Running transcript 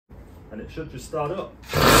and it should just start up.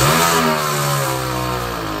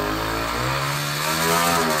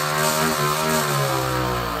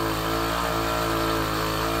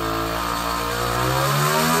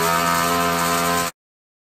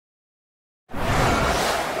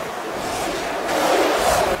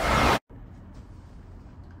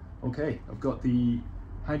 Okay, I've got the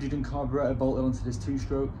hydrogen carburetor bolted onto this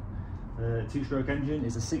two-stroke engine.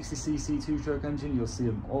 It's a 60cc two-stroke engine. You'll see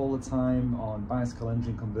them all the time on bicycle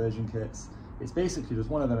engine conversion kits. It's basically just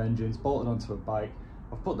one of them engines bolted onto a bike.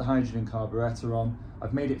 I've put the hydrogen carburetor on.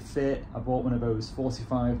 I've made it fit. I bought one of those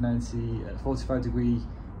 45 degree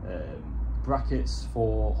brackets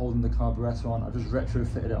for holding the carburetor on. I've just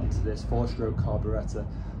retrofitted it onto this 4-stroke carburetor,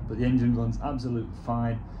 but the engine runs absolutely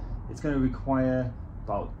fine. It's going to require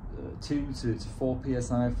about 2 to 4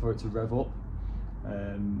 psi for it to rev up.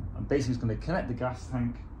 I'm basically just going to connect the gas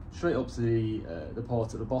tank straight up to the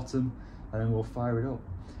port at the bottom, and then we'll fire it up.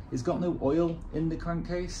 It's got no oil in the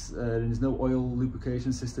crankcase, and there's no oil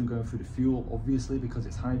lubrication system going through the fuel, obviously, because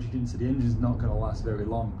it's hydrogen, so the engine's not going to last very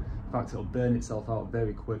long. In fact, it'll burn itself out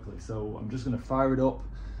very quickly. So I'm just going to fire it up,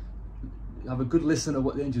 have a good listen to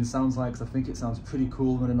what the engine sounds like, because I think it sounds pretty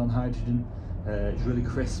cool running on hydrogen. It's really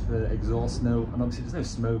crisp exhaust note, and obviously there's no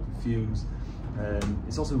smoke and fumes.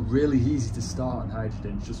 It's also really easy to start on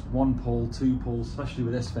hydrogen. It's just 1 pull, 2 pulls, especially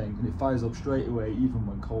with this thing, and it fires up straight away even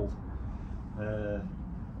when cold.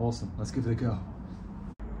 Awesome, let's give it a go.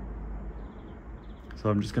 So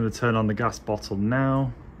I'm just going to turn on the gas bottle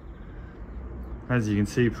now. As you can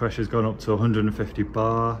see, pressure's gone up to 150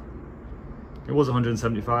 bar. It was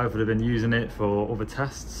 175, but I've been using it for other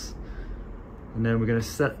tests. And then we're going to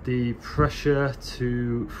set the pressure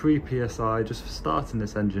to 3 psi just for starting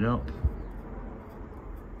this engine up.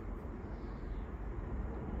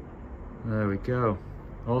 There we go.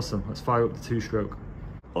 Awesome, let's fire up the 2-stroke.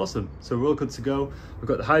 Awesome, so we're all good to go. We've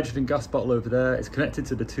got the hydrogen gas bottle over there. It's connected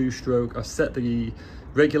to the 2-stroke. I've set the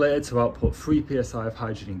regulator to output 3 psi of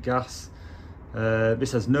hydrogen gas.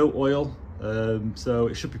 This has no oil, so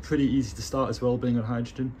it should be pretty easy to start as well, being on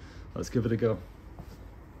hydrogen. Let's give it a go.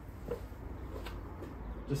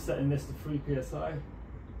 Just setting this to 3 psi.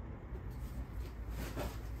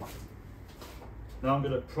 Now I'm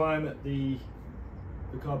going to prime at the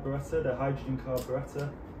carburetor, the hydrogen carburetor,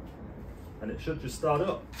 and it should just start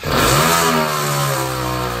up.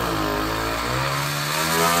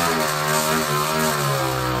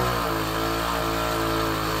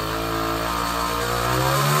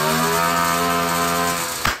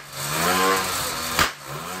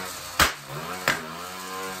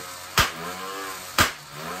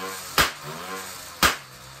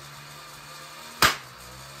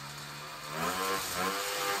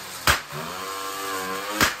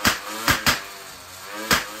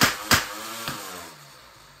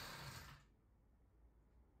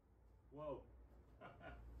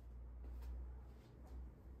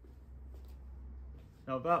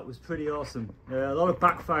 Now that was pretty awesome. A lot of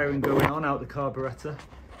backfiring going on out the carburetor.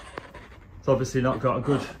 It's obviously not got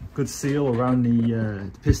a good seal around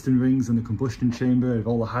the piston rings and the combustion chamber with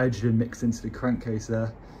all the hydrogen mixed into the crankcase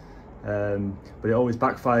there. But it always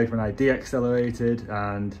backfired when I de-accelerated,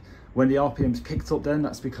 and when the RPMs picked up then,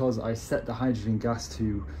 that's because I set the hydrogen gas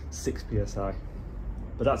to 6 psi.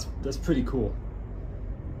 But that's pretty cool.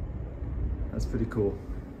 That's pretty cool.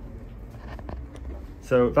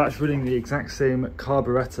 So that's running the exact same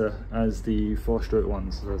carburetor as the 4-stroke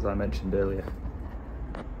ones, as I mentioned earlier.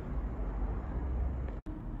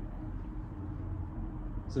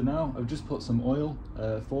 So now I've just put some oil,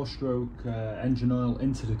 4-stroke engine oil,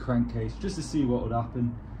 into the crankcase just to see what would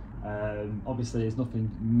happen. Obviously there's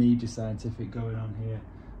nothing major scientific going on here.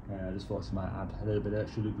 I just thought I might add a little bit of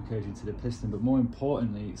extra lubrication to the piston, but more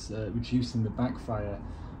importantly it's reducing the backfire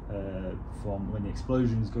from when the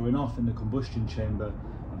explosion's going off in the combustion chamber.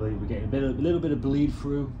 I believe we're getting a little bit of bleed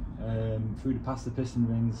through past the piston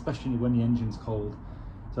rings, especially when the engine's cold.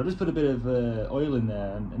 So I just put a bit of oil in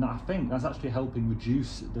there, and I think that's actually helping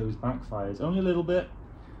reduce those backfires only a little bit.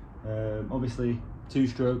 Obviously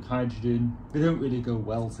 2-stroke hydrogen, they don't really go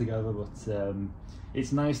well together, but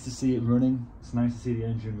it's nice to see it running. It's nice to see the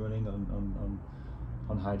engine running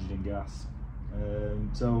on hydrogen gas.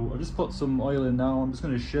 So I'll just put some oil in now. I'm just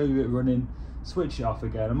going to show you it running, switch it off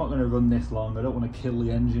again. I'm not going to run this long, I don't want to kill the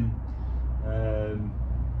engine. And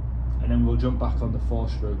then we'll jump back on the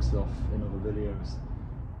 4-stroke stuff in other videos.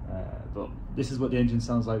 But this is what the engine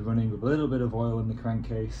sounds like running with a little bit of oil in the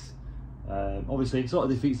crankcase. Obviously it sort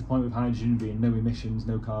of defeats the point with hydrogen being no emissions,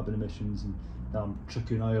 no carbon emissions, and now I'm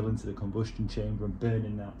chucking oil into the combustion chamber and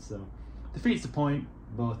burning that, so defeats the point.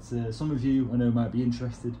 But some of you I know might be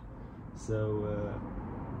interested, so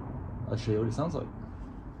I'll show you what it sounds like.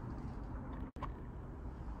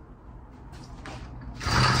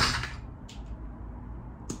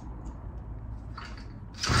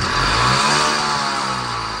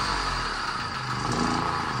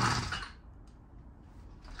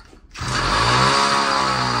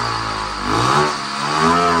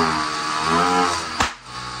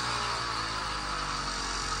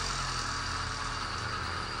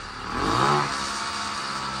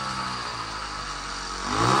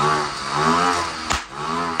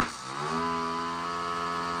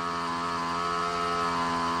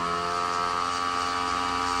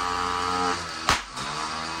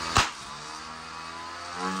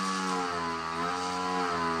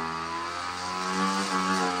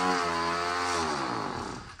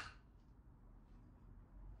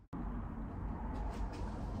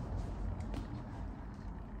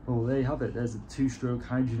 Well, there you have it. There's a two-stroke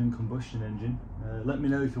hydrogen combustion engine. Let me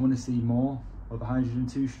know if you want to see more of a hydrogen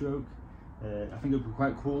two-stroke. I think it would be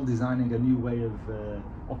quite cool designing a new way of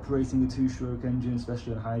operating a two-stroke engine,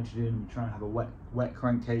 especially on hydrogen. Trying to have a wet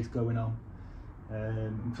crankcase going on.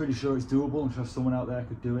 I'm pretty sure it's doable. I'm sure someone out there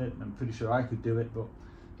could do it. I'm pretty sure I could do it, but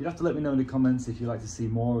you'd have to let me know in the comments if you'd like to see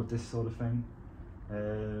more of this sort of thing.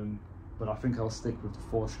 But I think I'll stick with the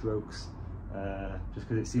 4 strokes, just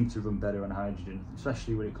because it seems to run better on hydrogen,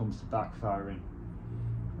 especially when it comes to backfiring.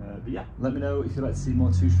 But yeah, let me know if you'd like to see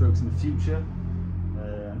more 2 strokes in the future,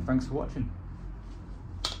 and thanks for watching.